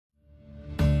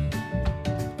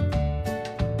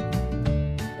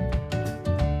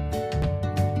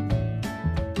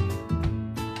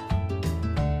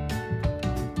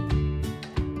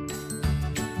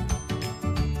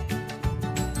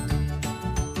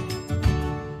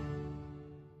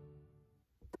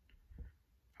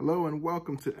Hello and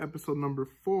welcome to episode number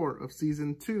 4 of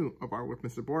season 2 of Art with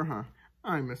Mr. Borja.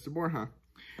 I'm Mr. Borja.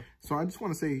 So I just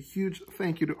want to say a huge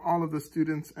thank you to all of the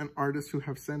students and artists who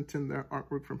have sent in their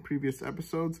artwork from previous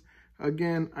episodes.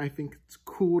 Again, I think it's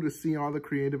cool to see all the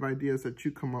creative ideas that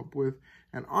you come up with,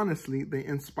 and honestly, they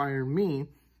inspire me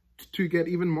to get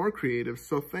even more creative.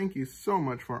 So thank you so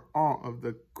much for all of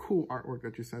the cool artwork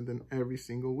that you send in every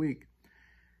single week.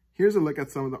 Here's a look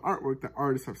at some of the artwork that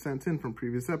artists have sent in from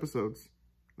previous episodes.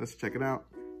 Let's check it out.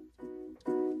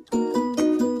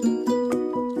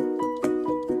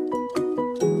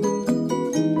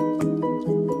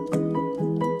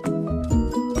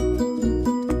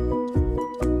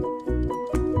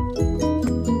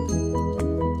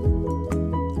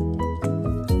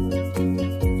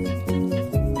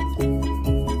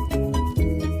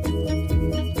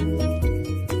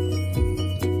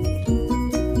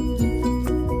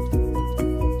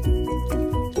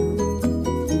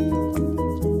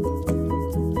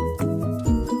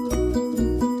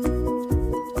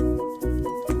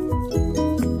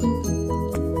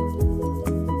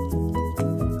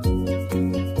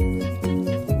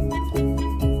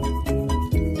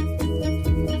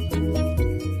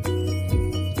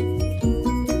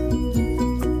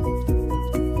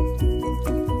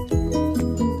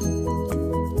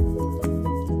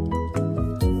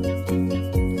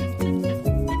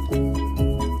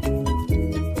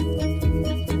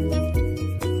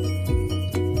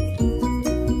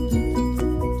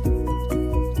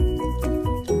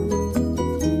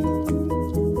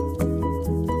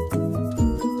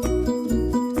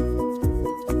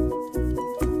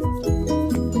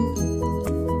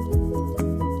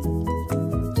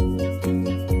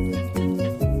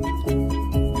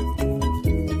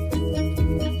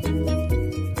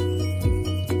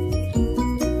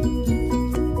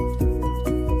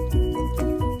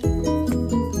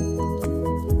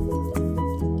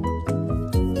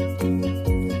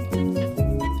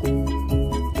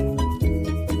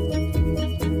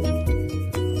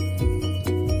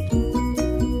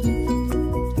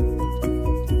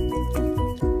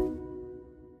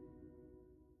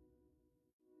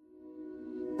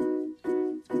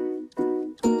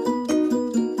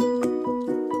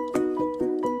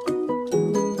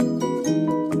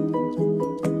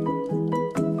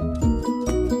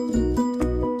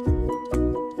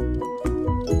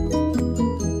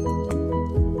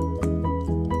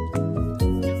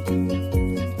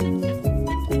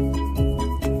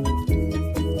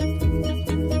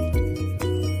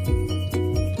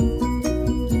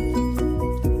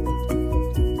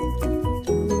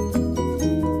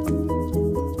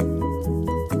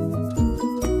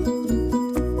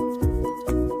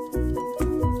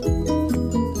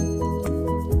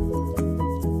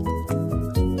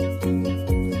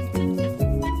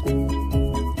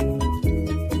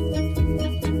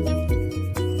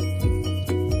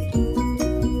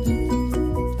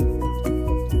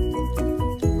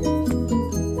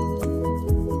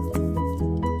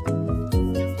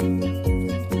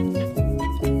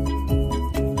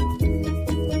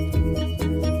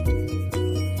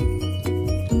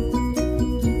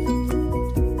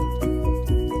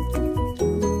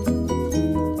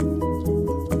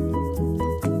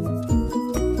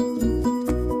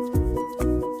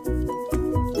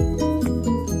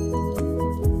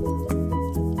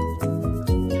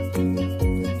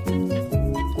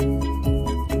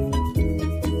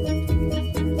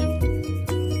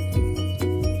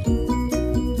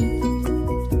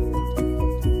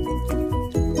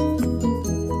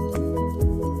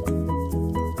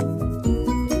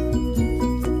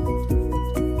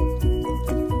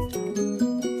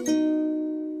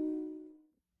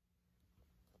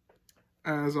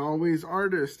 As always,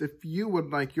 artists, if you would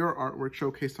like your artwork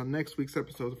showcased on next week's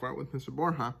episode of Art with Mr.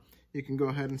 Borja, you can go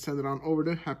ahead and send it on over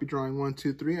to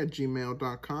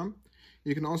happydrawing123@gmail.com.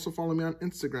 You can also follow me on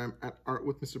Instagram at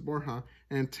ArtWithMrBorja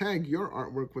and tag your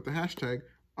artwork with the hashtag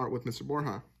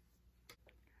ArtWithMrBorja.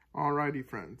 Alrighty,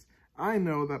 friends. I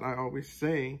know that I always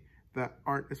say that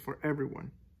art is for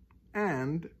everyone,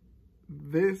 and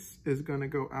this is going to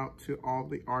go out to all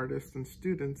the artists and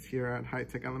students here at High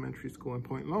Tech Elementary School in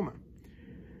Point Loma.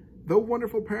 The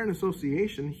wonderful parent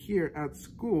association here at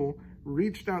school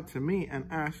reached out to me and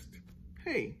asked,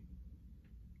 hey,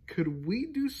 could we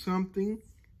do something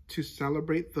to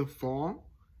celebrate the fall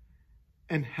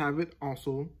and have it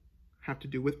also have to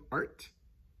do with art?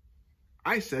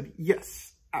 I said,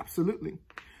 yes, absolutely.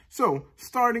 So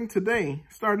starting today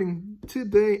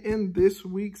in this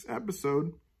week's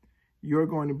episode, you're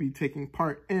going to be taking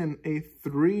part in a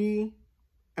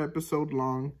 3-episode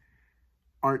long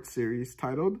art series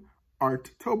titled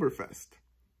ARTober.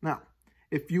 Now,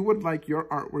 If you would like your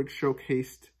artwork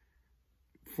showcased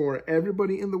for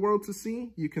everybody in the world to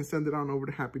see, you can send it on over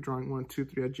to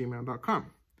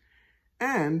happydrawing123@gmail.com.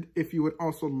 And if you would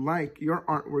also like your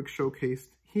artwork showcased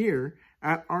here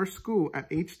at our school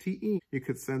at HTE, you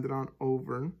could send it on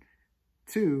over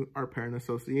to our parent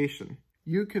association.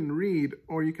 You can read,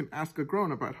 or you can ask a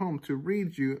grown-up at home to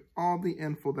read you all the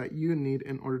info that you need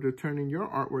in order to turn in your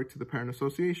artwork to the parent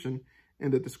association in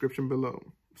the description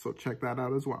below. So check that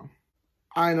out as well.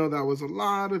 I know that was a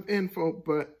lot of info,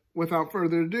 but without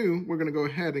further ado, we're going to go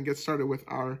ahead and get started with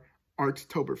our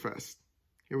ARTtoberfest.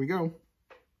 Here we go.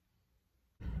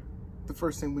 The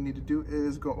first thing we need to do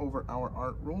is go over our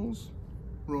art rules.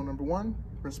 Rule number 1,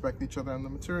 respect each other and the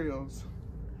materials.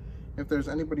 If there's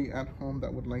anybody at home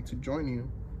that would like to join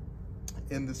you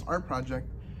in this art project,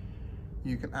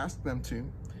 you can ask them to.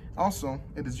 Also,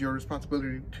 it is your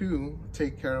responsibility to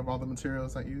take care of all the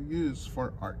materials that you use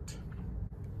for art.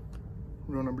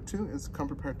 Rule number 2 is come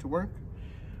prepared to work.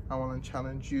 I want to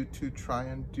challenge you to try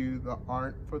and do the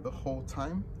art for the whole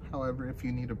time. However, if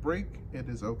you need a break, it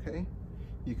is okay.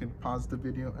 You can pause the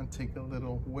video and take a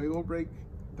little wiggle break,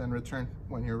 then return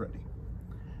when you're ready.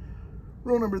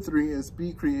 Rule number 3 is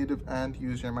be creative and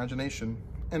use your imagination.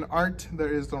 In art,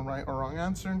 there is no right or wrong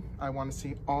answer. I want to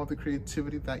see all the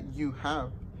creativity that you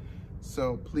have.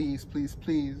 So please, please,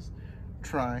 please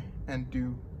try and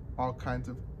do all kinds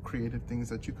of creative things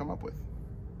that you come up with.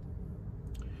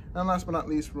 And last but not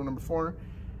least, rule number 4,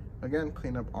 again,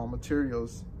 clean up all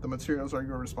materials. The materials are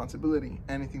your responsibility.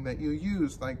 Anything that you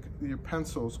use, like your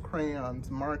pencils,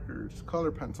 crayons, markers,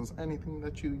 color pencils, anything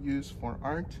that you use for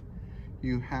art,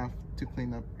 you have to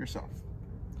clean up yourself.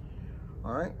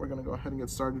 All right, we're gonna go ahead and get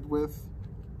started with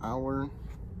our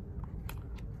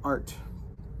art.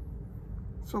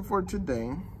 So for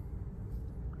today,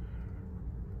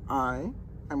 I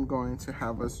am going to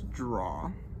have us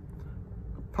draw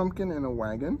a pumpkin and a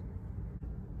wagon.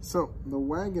 So the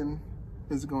wagon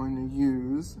is going to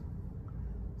use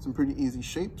some pretty easy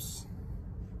shapes,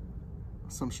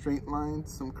 some straight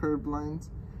lines, some curved lines,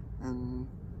 and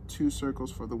 2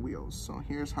 circles for the wheels. So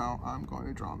here's how I'm going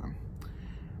to draw them.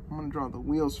 I'm going to draw the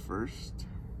wheels first.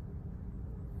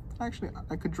 Actually,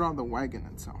 I could draw the wagon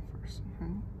itself first.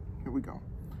 Okay? Here we go.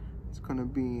 It's going to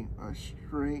be a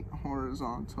straight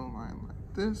horizontal line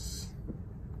like this.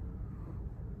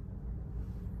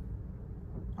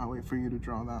 I'll wait for you to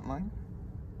draw that line.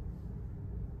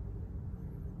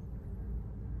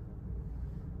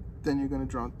 Then you're going to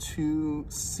draw 2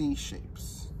 C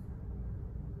shapes.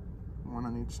 One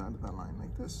on each side of that line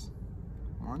like this.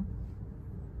 1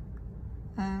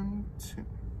 and 2.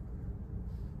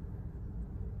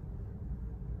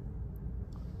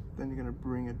 Then you're going to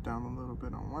bring it down a little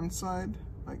bit on one side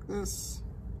like this.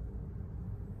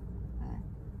 And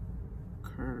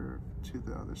curve to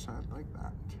the other side like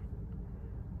that.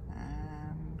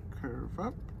 And curve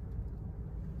up,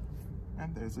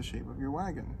 and there's the shape of your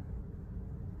wagon.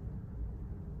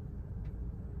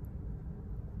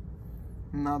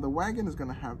 Now the wagon is going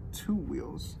to have 2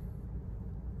 wheels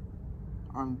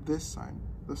on this side,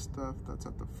 the stuff that's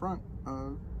at the front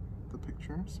of the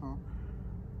picture. So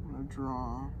I'm going to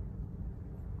draw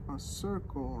a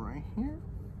circle right here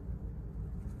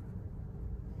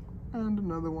and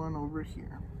another one over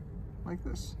here like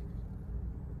this.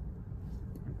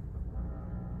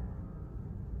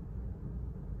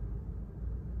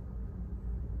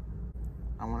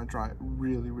 I want to draw it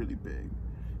really, really big.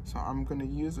 So I'm going to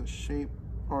use a shape,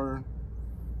 or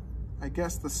I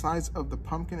guess the size of the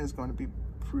pumpkin is going to be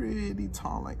pretty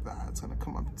tall like that. It's going to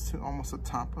come up to almost the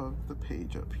top of the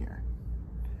page up here.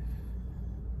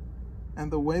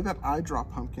 And the way that I draw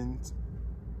pumpkins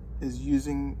is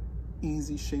using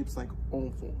easy shapes like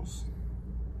ovals.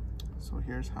 So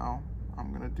here's how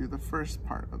I'm going to do the first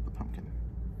part of the pumpkin.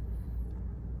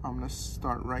 I'm going to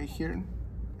start right here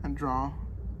and draw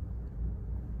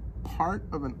part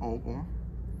of an oval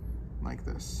like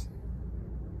this,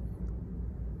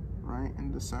 right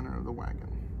in the center of the wagon,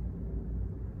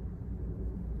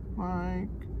 like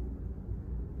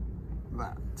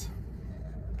that.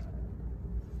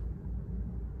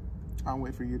 I'll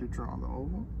wait for you to draw the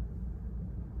oval.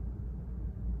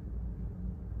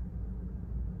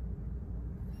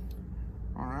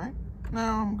 All right,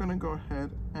 now I'm gonna go ahead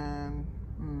and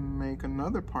make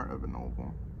another part of an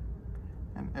oval.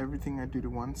 And everything I do to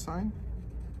one side,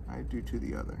 I do to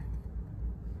the other.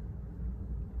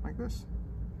 Like this.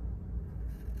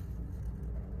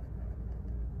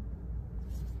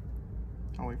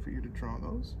 I'll wait for you to draw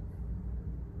those.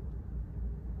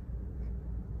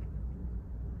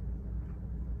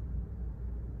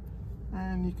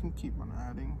 And you can keep on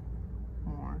adding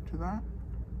more to that.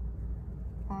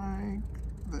 like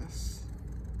this.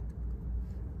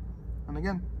 And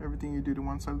again, everything you do to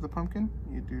one side of the pumpkin,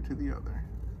 you do to the other.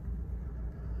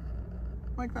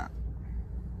 Like that.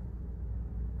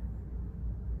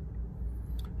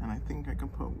 And I think I can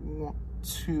put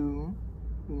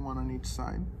one on each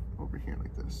side over here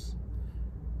like this.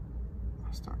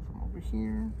 I'll start from over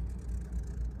here,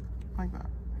 like that.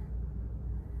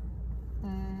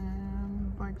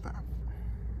 And like that.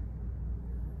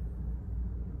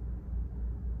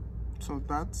 So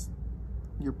that's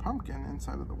your pumpkin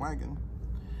inside of the wagon.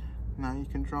 Now you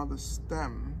can draw the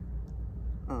stem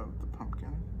of the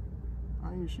pumpkin.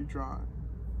 I usually draw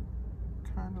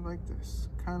it kind of like this.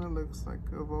 Kind of looks like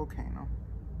a volcano.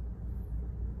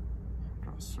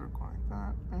 Draw a circle like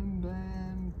that, and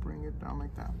then bring it down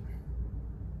like that.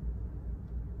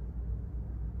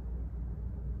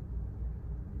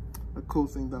 The cool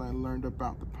thing that I learned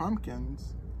about the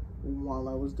pumpkins while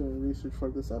I was doing research for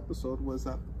this episode was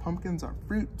that pumpkins are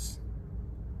fruits.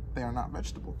 They are not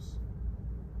vegetables.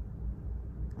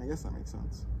 I guess that makes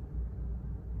sense.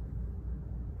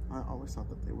 I always thought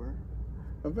that they were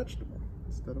a vegetable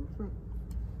instead of a fruit.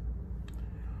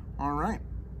 All right,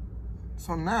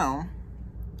 so now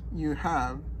you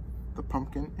have the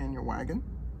pumpkin in your wagon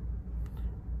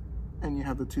and you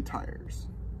have the 2 tires.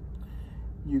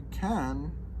 You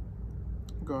can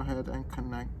go ahead and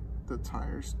connect the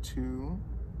tires to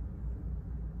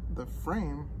the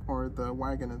frame or the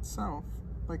wagon itself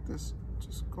like this.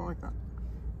 Just go like that.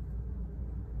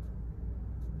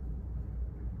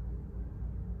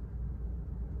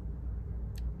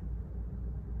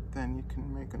 Then you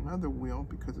can make another wheel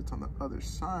because it's on the other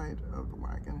side of the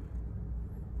wagon,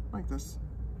 like this,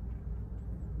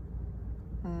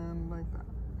 and like that.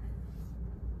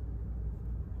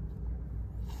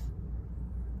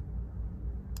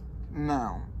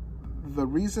 Now, the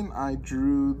reason I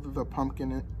drew the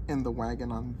pumpkin in the wagon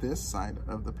on this side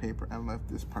of the paper and left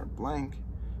this part blank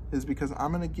is because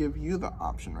I'm going to give you the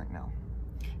option right now.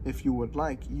 If you would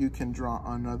like, you can draw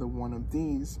another one of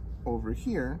these over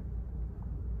here,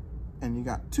 and you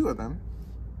got 2 of them.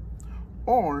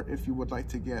 Or if you would like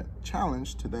to get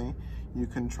challenged today, you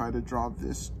can try to draw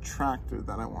this tractor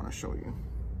that I want to show you.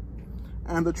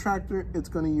 And the tractor, it's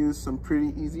going to use some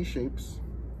pretty easy shapes.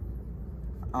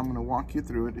 I'm going to walk you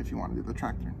through it if you want to do the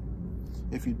tractor.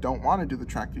 If you don't want to do the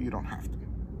tractor, you don't have to.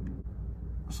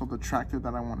 So the tractor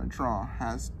that I want to draw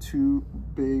has 2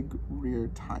 big rear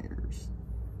tires,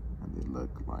 and they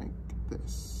look like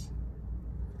this.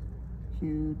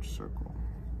 Huge circle.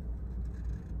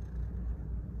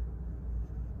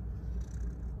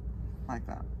 Like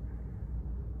that.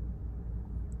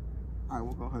 I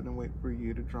will go ahead and wait for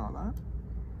you to draw that.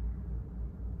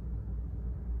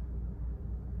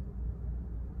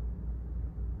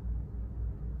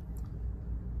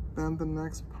 Then the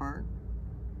next part,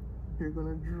 you're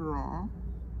going to draw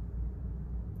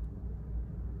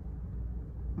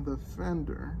the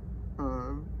fender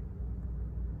of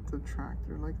the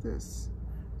tractor like this.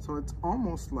 So it's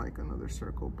almost like another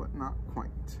circle, but not quite.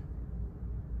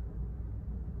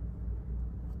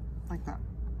 Like that.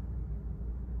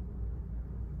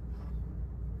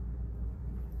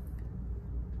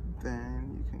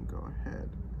 Then you can go ahead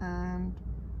and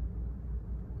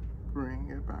bring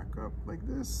it back up like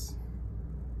this.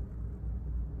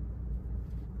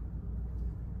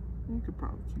 You could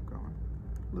probably keep going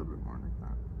a little bit more like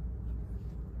that.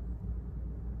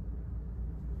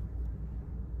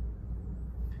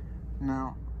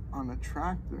 Now, on a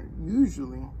tractor,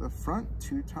 usually the front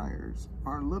 2 tires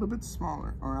are a little bit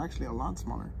smaller, or actually a lot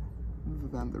smaller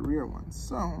than the rear ones.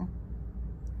 So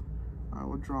I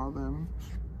will draw them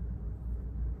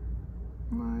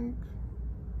like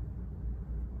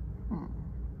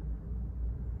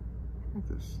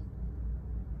this.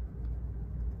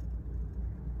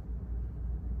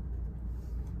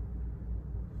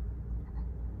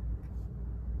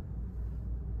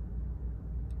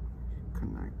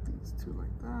 Connect these 2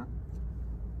 like that.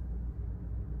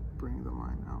 Bring the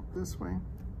line out this way.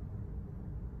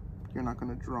 You're not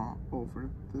going to draw over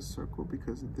this circle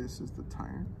because this is the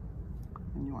tire,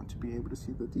 and you want to be able to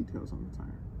see the details on the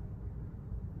tire.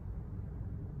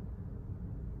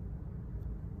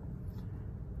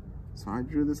 So I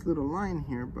drew this little line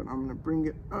here, but I'm going to bring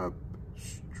it up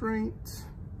straight,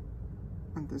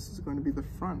 and this is going to be the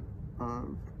front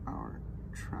of our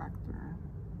tractor,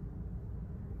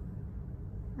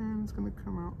 and it's going to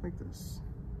come out like this.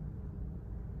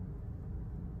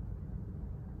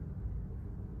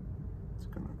 It's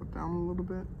going to go down a little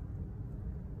bit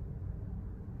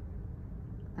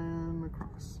and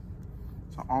across.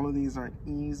 So all of these are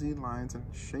easy lines and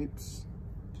shapes.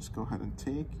 Just go ahead and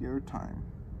take your time.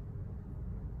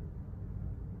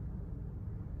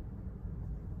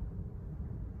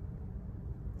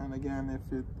 And again,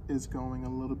 if it is going a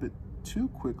little bit too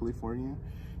quickly for you,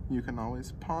 you can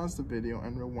always pause the video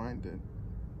and rewind it.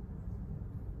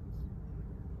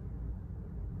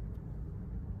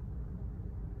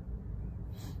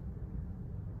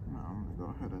 Now I'm going to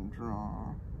go ahead and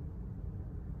draw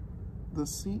the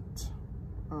seat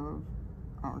of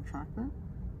our tractor.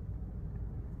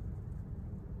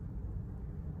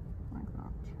 Like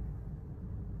that.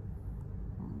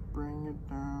 And bring it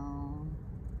down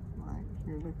like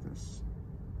here, like this.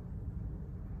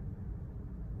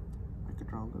 I could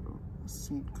draw a little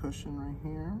seat cushion right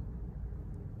here.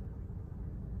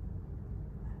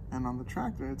 And on the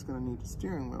tractor, it's going to need a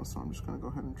steering wheel, so I'm just going to go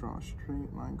ahead and draw a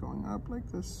straight line going up like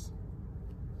this.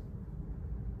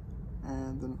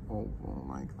 And an oval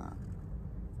like that.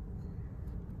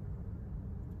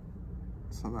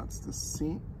 So that's the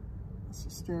seat, that's the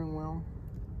steering wheel.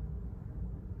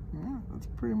 Yeah, that's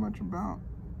pretty much about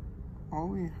all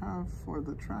we have for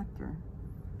the tractor.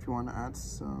 If you want to add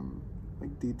some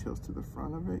like details to the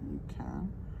front of it, you can.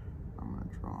 I'm going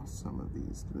to draw some of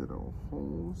these little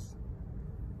holes.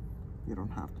 You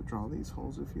don't have to draw these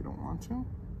holes if you don't want to.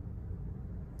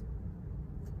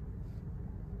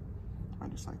 I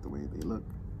just like the way they look.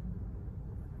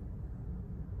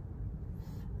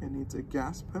 It needs a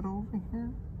gas pedal over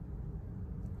here.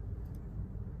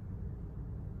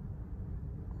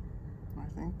 I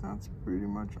think that's pretty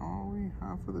much all we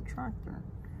have for the tractor.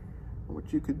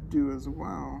 What you could do as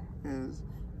well is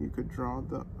you could draw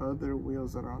the other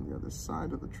wheels that are on the other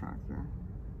side of the tractor,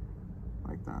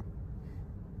 like that,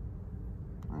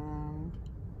 and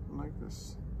like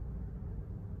this.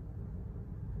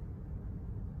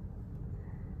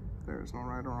 There's no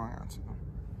right or wrong answer.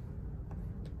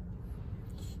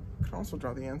 You can also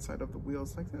draw the inside of the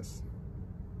wheels like this.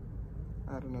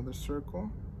 Add another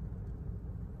circle.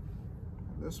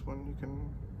 And this one you can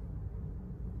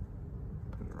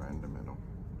put it right in the middle,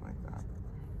 like that.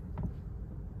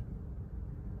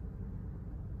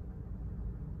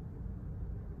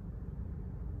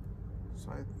 So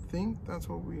I think that's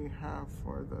what we have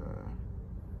for the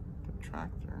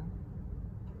tractor.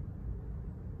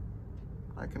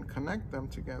 I can connect them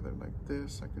together like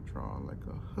this. I could draw like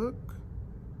a hook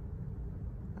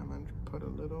and then put a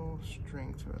little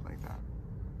string to it like that.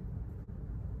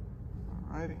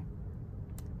 Alrighty.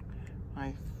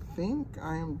 I think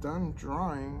I am done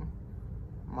drawing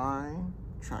my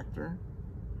tractor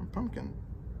and pumpkin.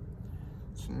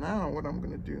 So now what I'm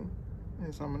gonna do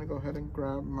is I'm gonna go ahead and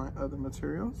grab my other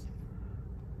materials.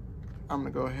 I'm gonna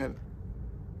go ahead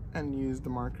and use the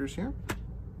markers here.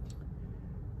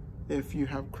 If you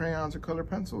have crayons or color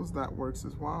pencils, that works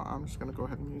as well. I'm just gonna go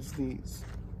ahead and use these.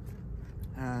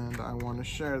 And I wanna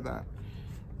share that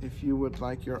if you would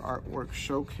like your artwork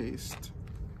showcased,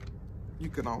 you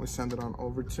can always send it on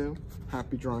over to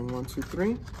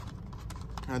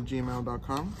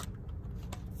happydrawing123@gmail.com.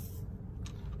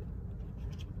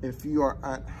 If you are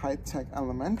at High Tech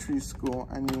Elementary School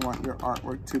and you want your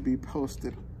artwork to be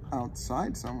posted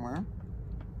outside somewhere,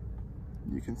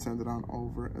 you can send it on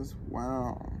over as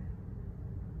well.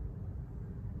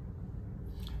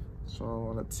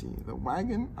 So let's see, the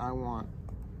wagon, I'm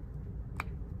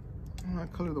gonna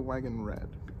color the wagon red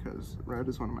because red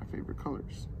is one of my favorite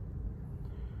colors.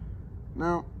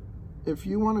 Now, if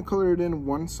you want to color it in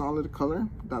one solid color,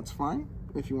 that's fine.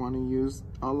 If you want to use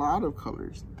a lot of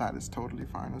colors, that is totally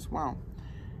fine as well.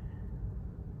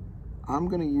 I'm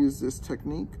going to use this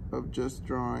technique of just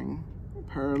drawing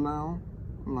parallel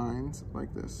lines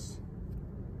like this.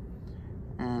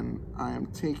 And I am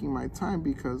taking my time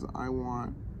because I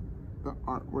want the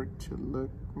artwork to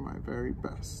look my very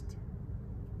best.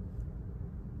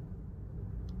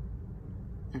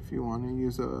 If you want to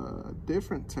use a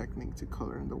different technique to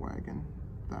color in the wagon,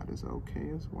 that is okay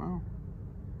as well.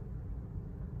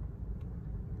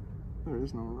 There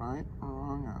is no right or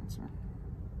wrong answer.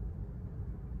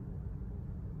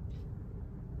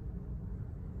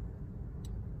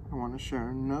 I want to share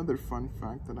another fun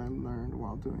fact that I learned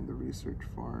while doing the research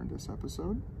for this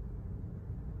episode.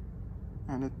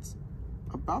 And it's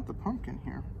about the pumpkin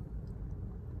here.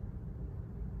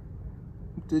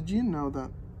 Did you know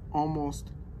that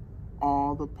almost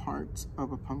all the parts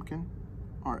of a pumpkin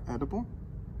are edible?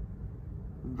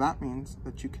 That means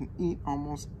that you can eat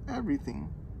almost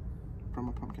everything from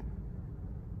a pumpkin.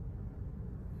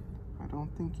 I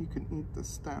don't think you can eat the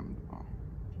stem though.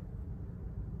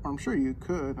 Or I'm sure you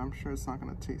could. I'm sure it's not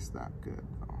going to taste that good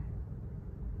though.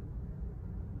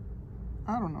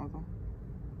 I don't know though.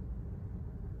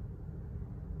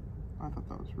 I thought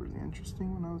that was really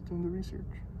interesting when I was doing the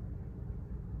research.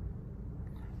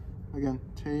 Again,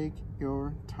 take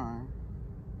your time.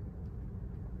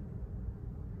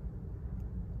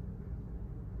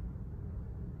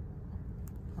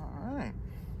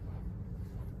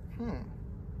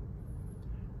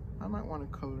 I might want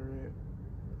to color it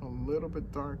a little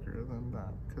bit darker than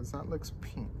that because that looks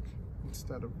pink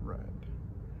instead of red.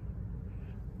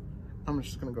 I'm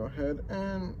just gonna go ahead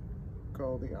and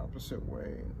go the opposite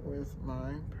way with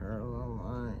my parallel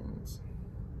lines.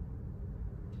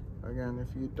 Again,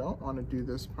 if you don't want to do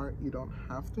this part, you don't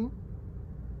have to.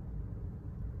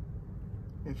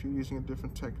 If you're using a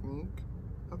different technique,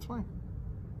 that's fine.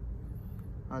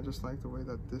 I just like the way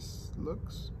that this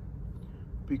looks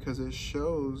because it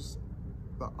shows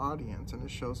the audience and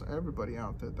it shows everybody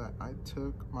out there that I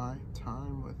took my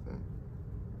time with it.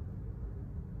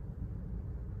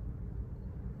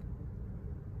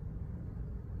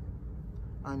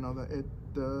 I know that it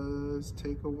does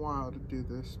take a while to do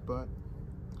this, but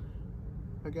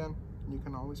again, you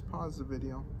can always pause the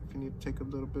video if you need to take a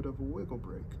little bit of a wiggle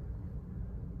break.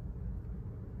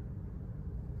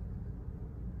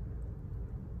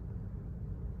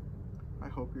 I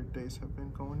hope your days have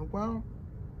been going well.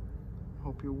 I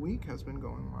hope your week has been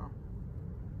going well.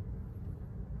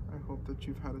 I hope that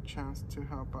you've had a chance to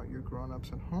help out your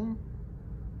grown-ups at home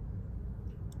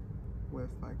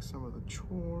with like some of the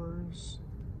chores,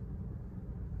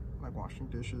 like washing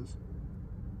dishes,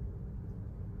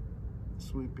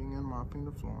 sweeping and mopping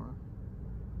the floor,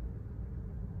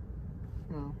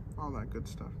 you know, all that good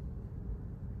stuff.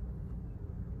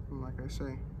 And like I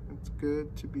say, it's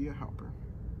good to be a helper.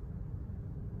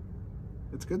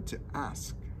 It's good to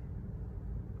ask.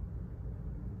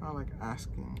 I like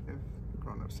asking if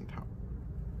grown-ups need help.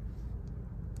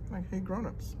 Like, hey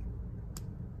grown-ups,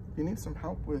 you need some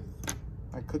help with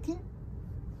like cooking?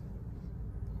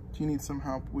 Do you need some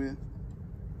help with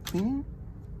cleaning?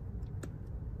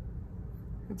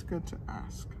 It's good to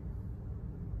ask.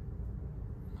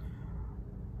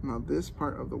 Now this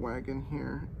part of the wagon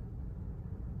here,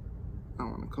 I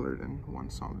want to color it in one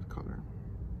solid color.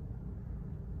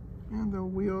 And the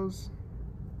wheels,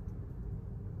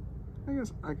 I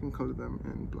guess I can color them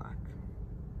in black.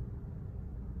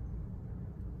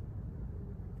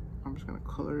 I'm just gonna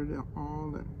color it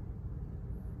all in.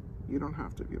 You don't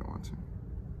have to if you don't want to.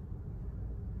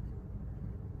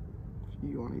 If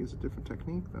you want to use a different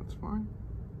technique, that's fine.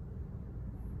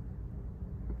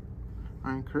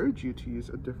 I encourage you to use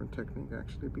a different technique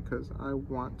actually because I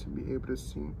want to be able to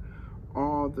see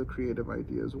all the creative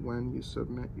ideas when you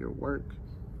submit your work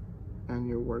and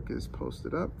your work is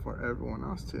posted up for everyone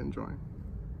else to enjoy.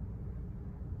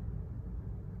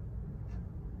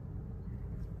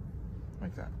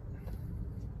 Like that.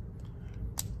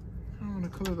 I'm gonna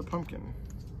color the pumpkin.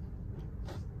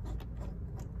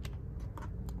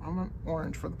 I want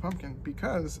orange for the pumpkin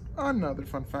because another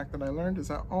fun fact that I learned is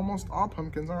that almost all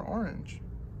pumpkins are orange.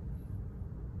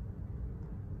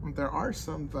 There are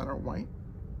some that are white.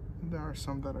 There are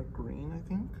some that are green, I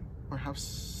think, or have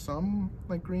some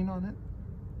like green on it.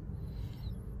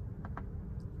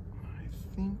 I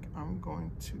think I'm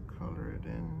going to color it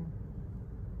in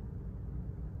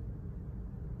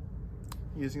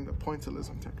using the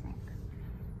pointillism technique.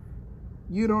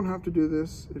 You don't have to do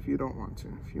this if you don't want to.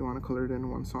 If you want to color it in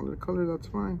one solid color, that's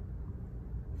fine.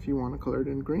 If you want to color it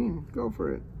in green, go for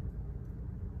it.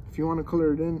 If you want to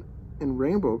color it in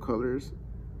rainbow colors,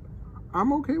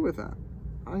 I'm okay with that.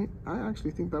 I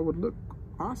actually think that would look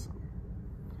awesome.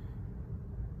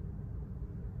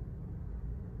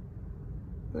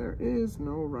 There is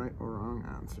no right or wrong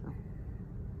answer.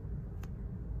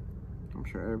 I'm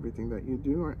sure everything that you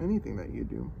do or anything that you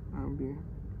do, I'll be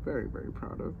very, very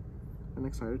proud of and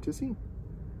excited to see.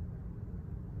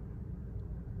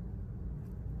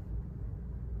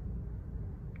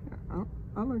 Yeah,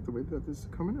 I like the way that this is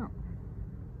coming out.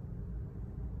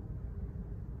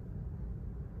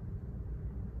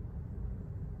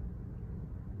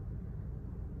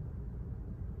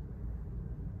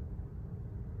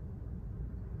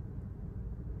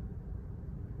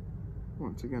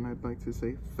 Once again, I'd like to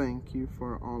say thank you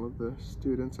for all of the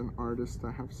students and artists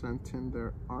that have sent in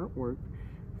their artwork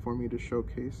for me to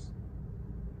showcase.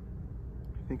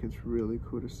 I think it's really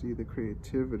cool to see the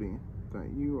creativity that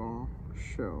you all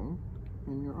show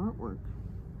in your artwork.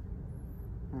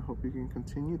 I hope you can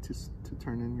continue to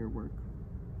turn in your work.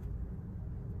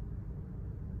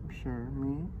 I'm sure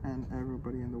me and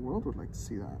everybody in the world would like to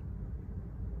see that.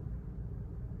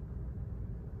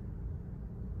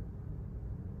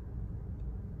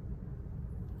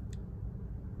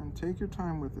 And take your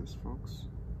time with this, folks.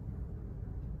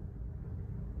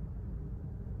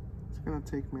 It's gonna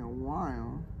take me a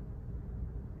while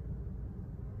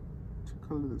to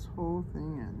color this whole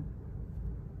thing in.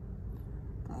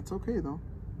 That's okay though.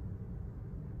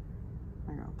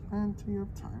 I got plenty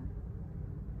of time.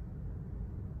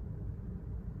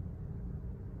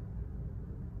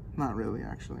 Not really,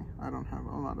 actually. I don't have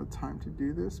a lot of time to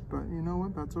do this, but you know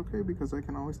what? That's okay, because I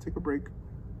can always take a break.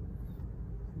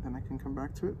 And then I can come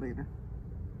back to it later.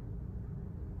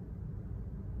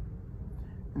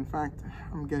 In fact,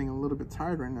 I'm getting a little bit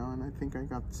tired right now, and I think I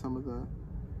got some of the,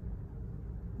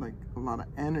 like, a lot of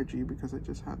energy because I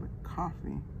just had like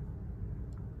coffee.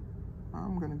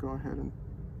 I'm gonna go ahead and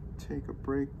take a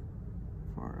break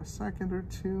for a second or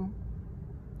two,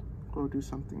 go do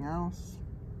something else,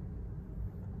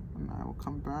 and I will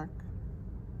come back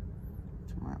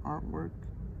to my artwork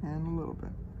in a little bit.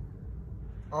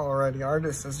 Alrighty,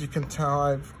 artists, as you can tell,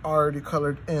 I've already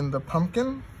colored in the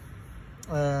pumpkin,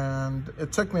 and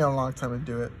it took me a long time to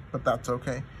do it, but that's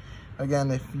okay. Again,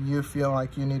 if you feel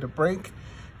like you need a break,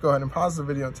 go ahead and pause the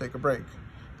video and take a break.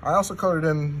 I also colored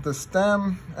in the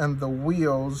stem and the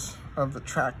wheels of the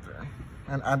tractor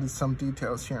and added some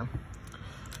details here.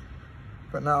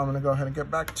 But now I'm gonna go ahead and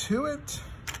get back to it.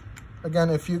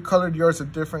 Again, if you colored yours a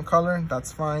different color,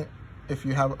 that's fine. If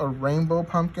you have a rainbow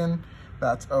pumpkin,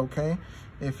 that's okay.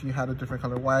 If you had a different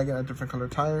color wagon, a different color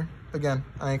tire, again,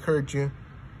 I encourage you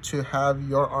to have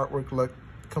your artwork look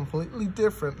completely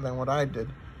different than what I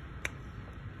did.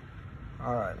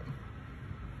 All right.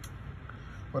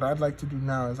 What I'd like to do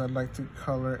now is I'd like to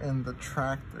color in the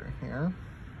tractor here.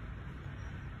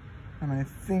 And I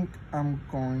think I'm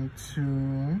going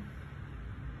to,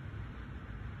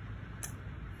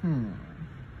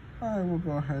 I will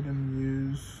go ahead and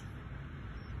use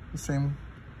the same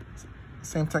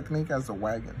technique as the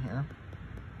wagon here.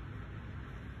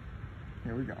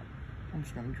 Here we go. I'm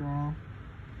just gonna draw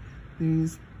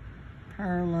these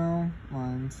parallel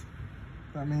lines.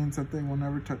 That means that they will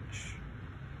never touch.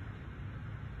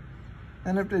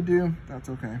 And if they do, that's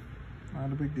okay.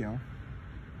 Not a big deal.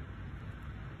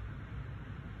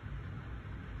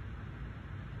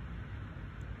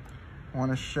 I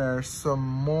want to share some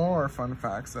more fun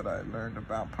facts that I learned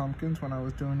about pumpkins when I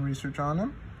was doing research on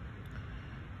them.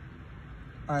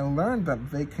 I learned that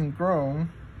they can grow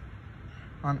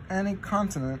on any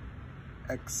continent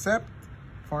except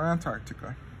for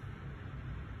Antarctica.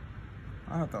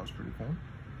 I thought that was pretty cool.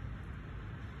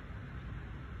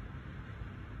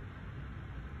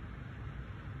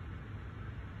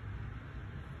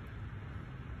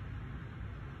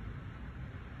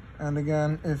 And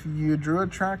again, if you drew a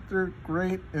tractor,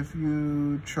 great. If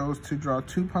you chose to draw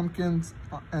 2 pumpkins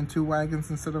and 2 wagons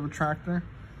instead of a tractor,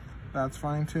 that's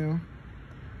fine too.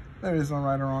 There is no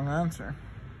right or wrong answer,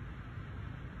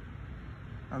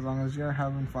 as long as you're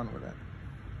having fun with it.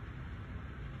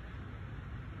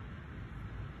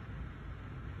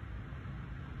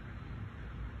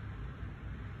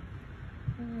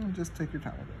 And just take your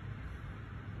time with it.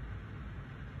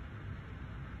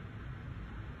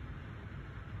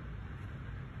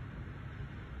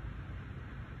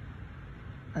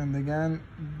 And again,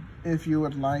 if you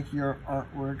would like your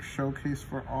artwork showcased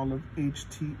for all of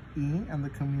HTE and the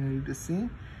community to see,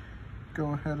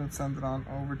 go ahead and send it on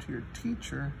over to your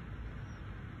teacher.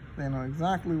 They know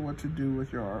exactly what to do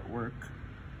with your artwork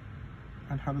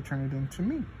and how to turn it into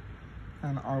me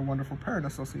and our wonderful parent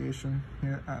association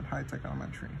here at High Tech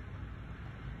Elementary.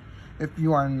 If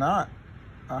you are not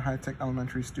a High Tech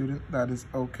Elementary student, that is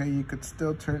okay. You could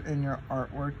still turn in your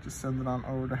artwork. Just send it on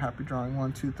over to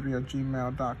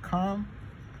happydrawing123@gmail.com,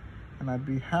 and I'd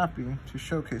be happy to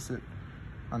showcase it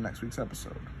on next week's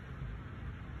episode.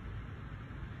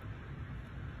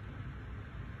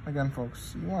 Again,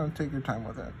 folks, you want to take your time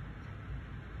with it.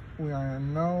 We are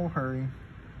in no hurry.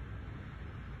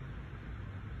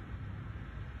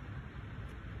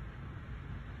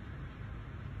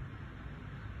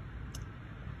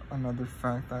 Another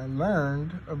fact I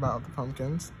learned about the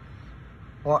pumpkins,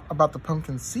 or about the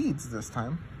pumpkin seeds this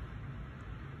time,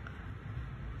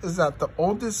 is that the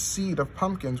oldest seed of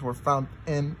pumpkins were found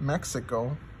in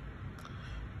Mexico. I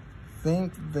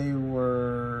think they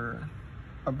were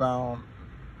about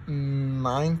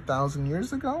 9,000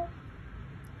 years ago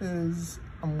is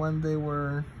when they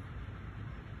were,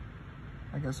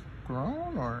 I guess,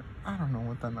 grown, or I don't know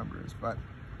what that number is, but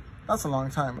that's a long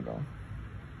time ago.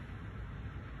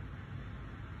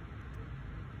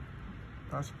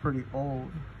 That's pretty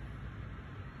old.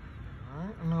 All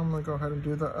right, and now I'm gonna go ahead and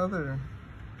do the other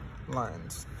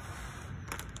lines.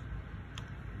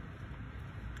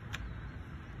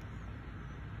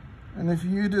 And if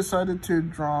you decided to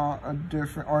draw a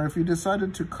different, or if you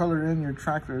decided to color in your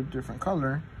tractor a different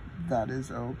color, that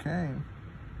is okay.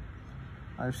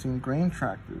 I've seen green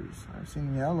tractors, I've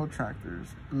seen yellow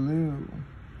tractors, blue.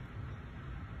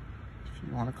 If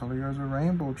you want to color yours a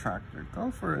rainbow tractor,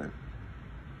 go for it.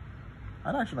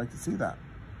 I'd actually like to see that.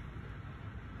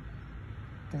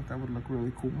 I think that would look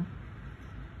really cool.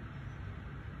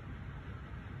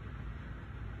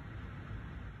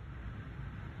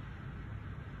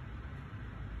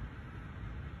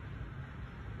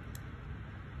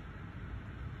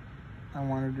 I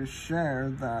wanted to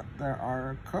share that there are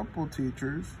a couple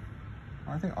teachers,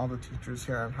 I think all the teachers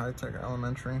here at High Tech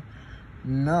Elementary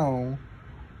know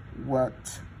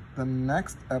what the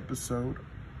next episode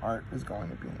art is going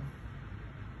to be.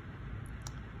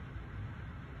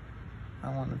 I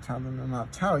want to tell them to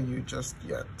not tell you just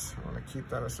yet. I want to keep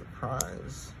that a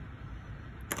surprise.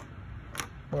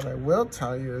 What I will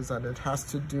tell you is that it has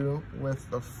to do with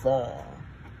the fall.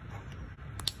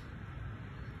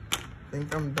 I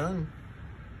think I'm done.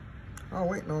 Oh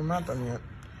wait, no, I'm not done yet.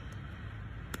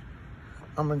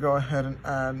 I'm gonna go ahead and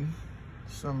add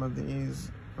some of these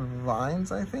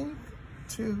vines, I think,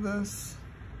 to this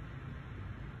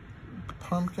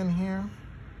pumpkin here.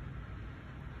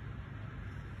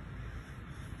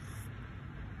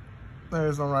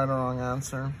 There's no right or wrong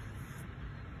answer.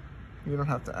 You don't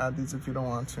have to add these if you don't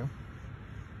want to.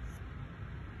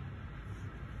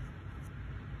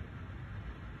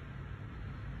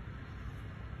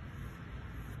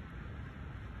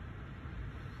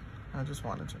 I just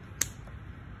wanted to.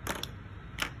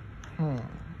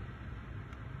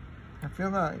 I feel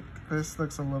like this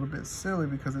looks a little bit silly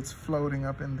because it's floating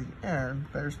up in the air.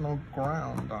 There's no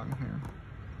ground on here.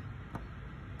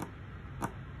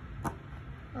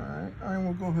 Alright, I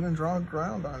will go ahead and draw a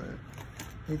ground on it.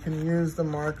 You can use the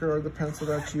marker or the pencil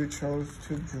that you chose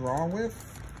to draw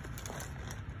with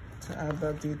to add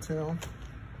that detail.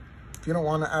 If you don't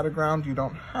want to add a ground, you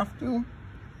don't have to.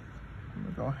 I'm going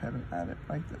to go ahead and add it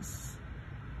like this.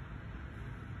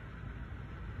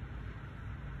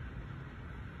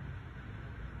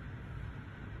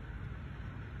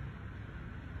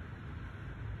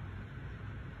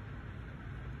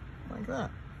 Like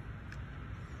that.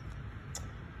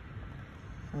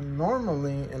 And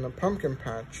normally in a pumpkin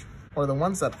patch, or the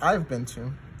ones that I've been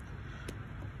to,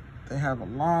 they have a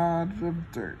lot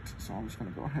of dirt. So I'm just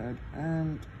gonna go ahead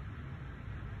and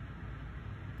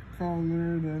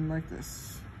color it in like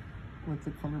this with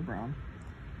the color brown.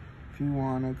 If you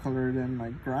wanna color it in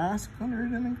like grass, color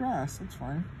it in grass, that's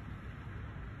fine.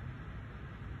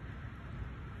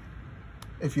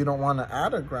 If you don't wanna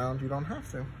add a ground, you don't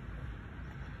have to.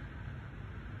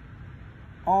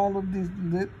 All of these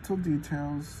little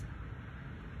details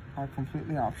are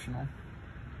completely optional.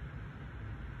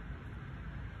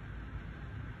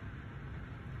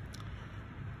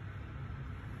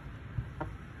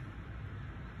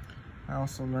 I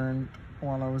also learned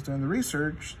while I was doing the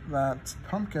research that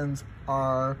pumpkins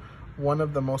are one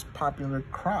of the most popular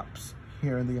crops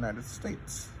here in the United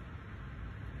States.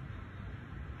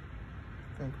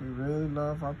 I think we really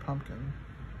love our pumpkin.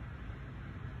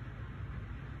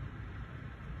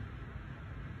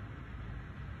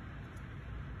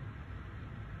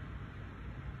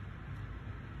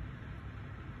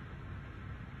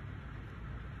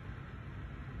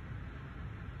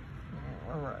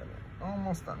 All right,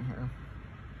 almost done here.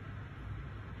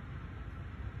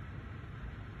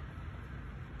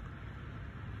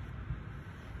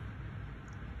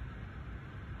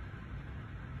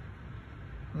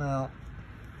 Now,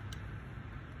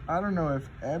 I don't know if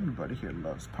everybody here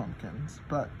loves pumpkins,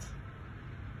 but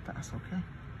that's okay.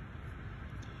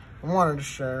 I wanted to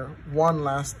share one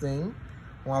last thing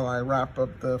while I wrap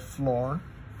up the floor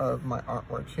of my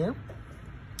artwork here,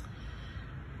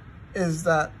 is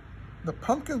that the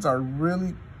pumpkins are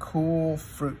really cool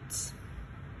fruits.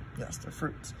 Yes, they're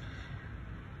fruits.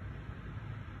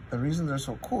 The reason they're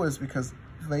so cool is because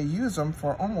they use them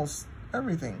for almost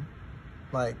everything.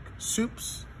 Like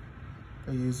soups,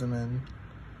 they use them in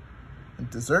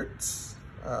desserts,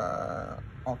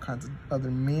 all kinds of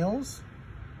other meals,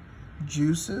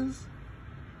 juices,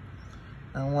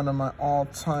 and one of my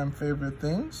all-time favorite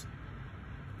things,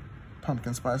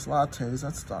 pumpkin spice lattes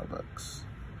at Starbucks.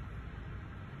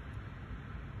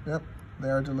 Yep, they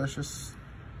are delicious.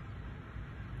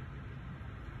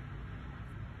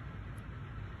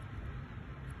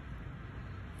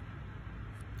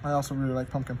 I also really like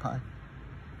pumpkin pie.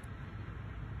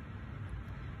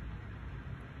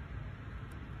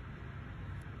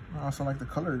 I also like the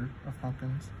color of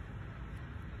pumpkins.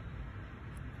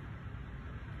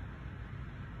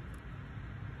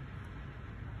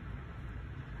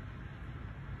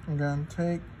 Again,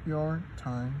 take your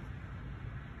time.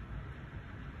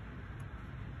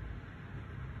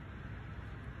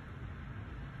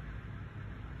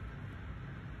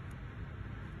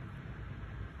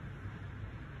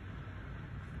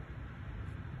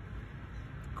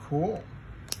 Cool.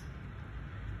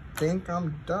 Think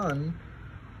I'm done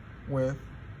with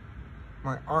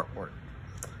my artwork.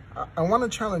 I want to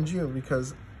challenge you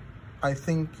because I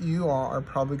think you all are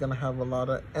probably going to have a lot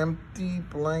of empty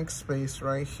blank space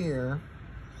right here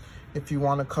If you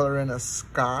want to color in a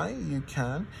sky, you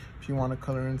can. If you want to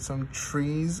color in some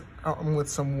trees with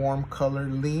some warm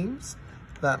colored leaves,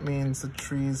 that means the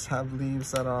trees have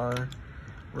leaves that are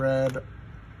red,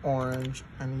 orange,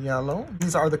 and yellow.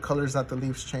 These are the colors that the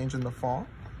leaves change in the fall.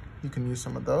 You can use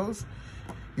some of those.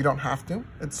 You don't have to.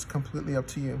 It's completely up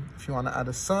to you. If you want to add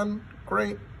a sun,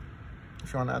 great.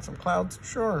 If you want to add some clouds,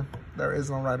 sure. There is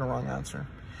no right or wrong answer.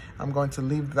 I'm going to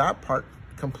leave that part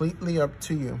completely up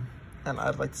to you. And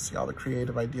I'd like to see all the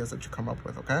creative ideas that you come up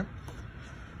with, okay?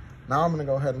 Now I'm going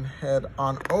to go ahead and head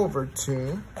on over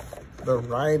to the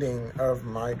writing of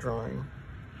my drawing.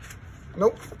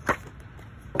 Nope.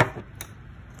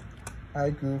 I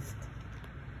goofed.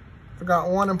 Forgot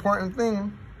one important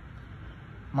thing.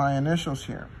 My initials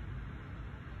here.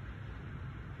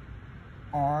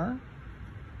 R.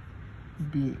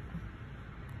 B.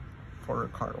 for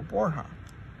Ricardo Borja.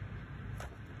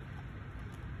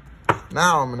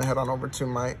 Now I'm going to head on over to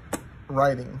my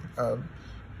writing of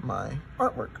my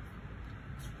artwork.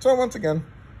 So once again,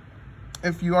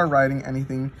 if you are writing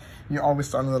anything, you always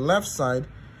start on the left side,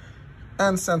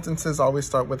 and sentences always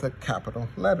start with a capital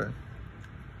letter.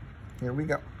 Here we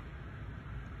go.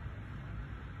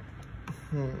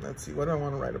 Let's see, what do I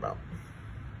want to write about?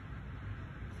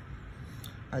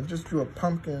 I just drew a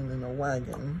pumpkin in a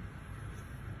wagon.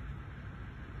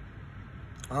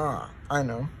 Ah, I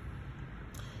know.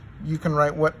 You can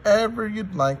write whatever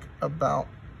you'd like about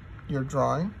your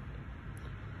drawing.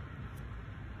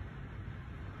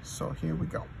 So here we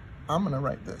go. I'm gonna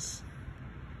write this.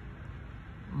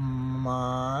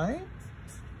 My.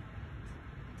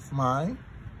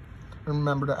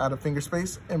 Remember to add a finger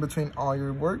space in between all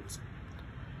your words.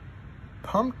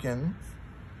 Pumpkin.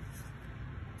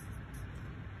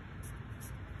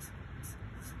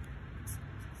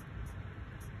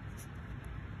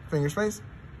 Finger space.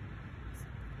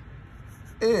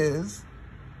 Is,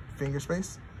 finger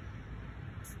space,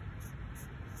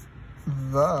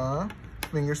 the,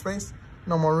 finger space.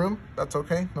 No more room, that's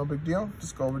okay, no big deal.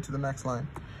 Just go over to the next line.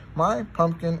 My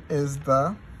pumpkin is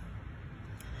the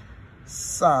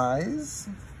size,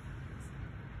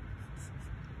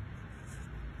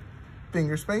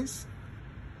 finger space,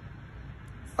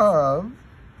 of,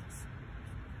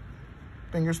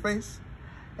 finger space,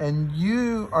 and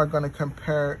you are going to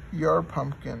compare your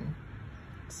pumpkin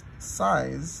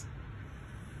size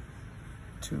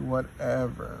to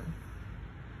whatever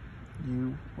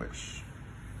you wish.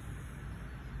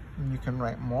 And you can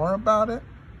write more about it.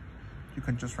 You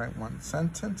can just write one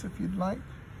sentence if you'd like.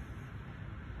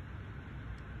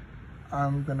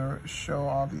 I'm gonna show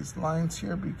all these lines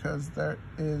here because there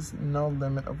is no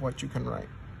limit of what you can write.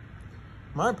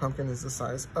 My pumpkin is the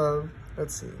size of,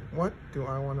 let's see, what do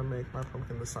I want to make my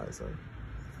pumpkin the size of?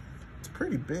 It's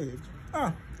pretty big.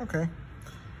 Ah, okay.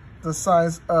 The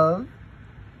size of,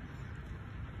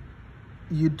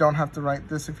 you don't have to write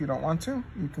this if you don't want to.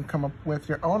 You can come up with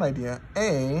your own idea.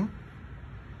 A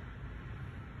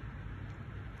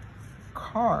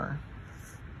car.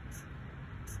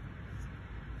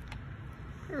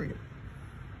 Period.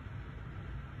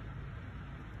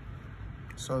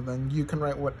 So then you can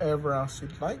write whatever else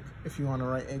you'd like. If you want to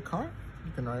write a car,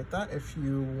 you can write that. If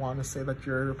you want to say that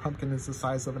your pumpkin is the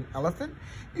size of an elephant,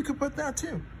 you can put that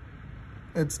too.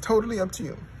 It's totally up to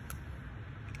you.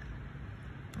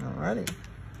 Alrighty.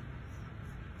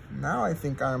 Now I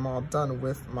think I'm all done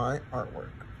with my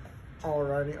artwork.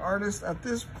 Alrighty, artists, at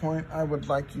this point, I would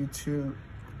like you to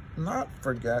not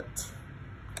forget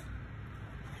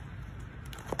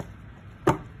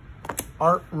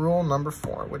art rule number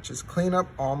 4, which is clean up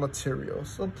all materials.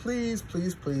 So please,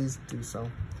 please, please do so.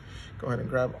 Go ahead and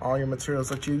grab all your materials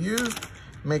that you used,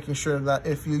 making sure that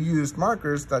if you used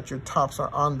markers, that your tops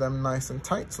are on them nice and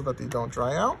tight so that they don't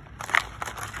dry out.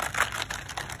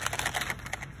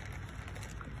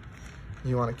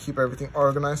 You want to keep everything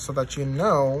organized so that you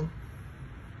know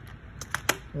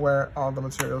where all the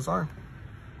materials are.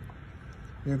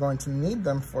 You're going to need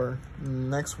them for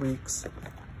next week's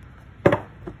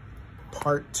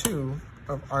part 2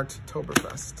 of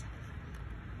ARToberfest.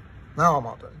 Now I'm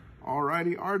all done.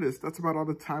 Alrighty, artists, that's about all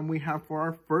the time we have for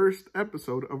our first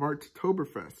episode of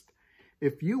ARToberfest.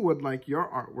 If you would like your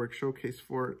artwork showcased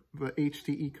for the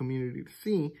HTE community to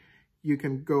see, you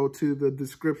can go to the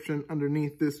description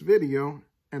underneath this video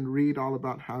and read all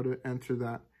about how to enter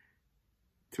that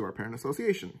to our parent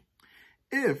association.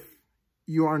 If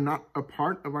you are not a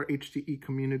part of our HTE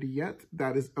community yet,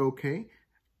 that is okay.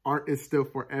 Art is still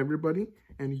for everybody,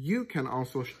 and you can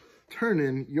also turn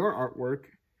in your artwork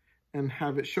and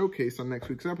have it showcased on next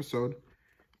week's episode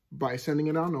by sending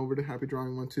it on over to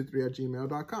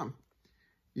happydrawing123@gmail.com.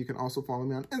 You can also follow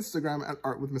me on Instagram at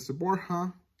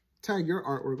artwithmrborja, tag your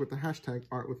artwork with the hashtag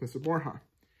ArtWithMrBorja.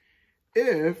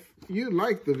 If you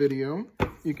like the video,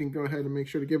 you can go ahead and make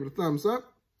sure to give it a thumbs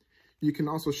up. You can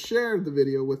also share the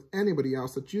video with anybody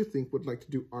else that you think would like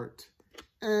to do art.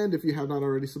 And if you have not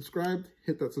already subscribed,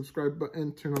 hit that subscribe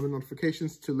button, turn on the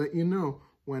notifications to let you know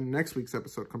when next week's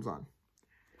episode comes on.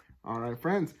 All right,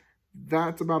 friends,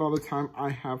 that's about all the time I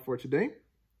have for today.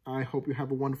 I hope you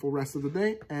have a wonderful rest of the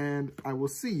day, and I will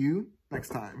see you next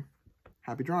time.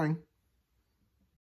 Happy drawing.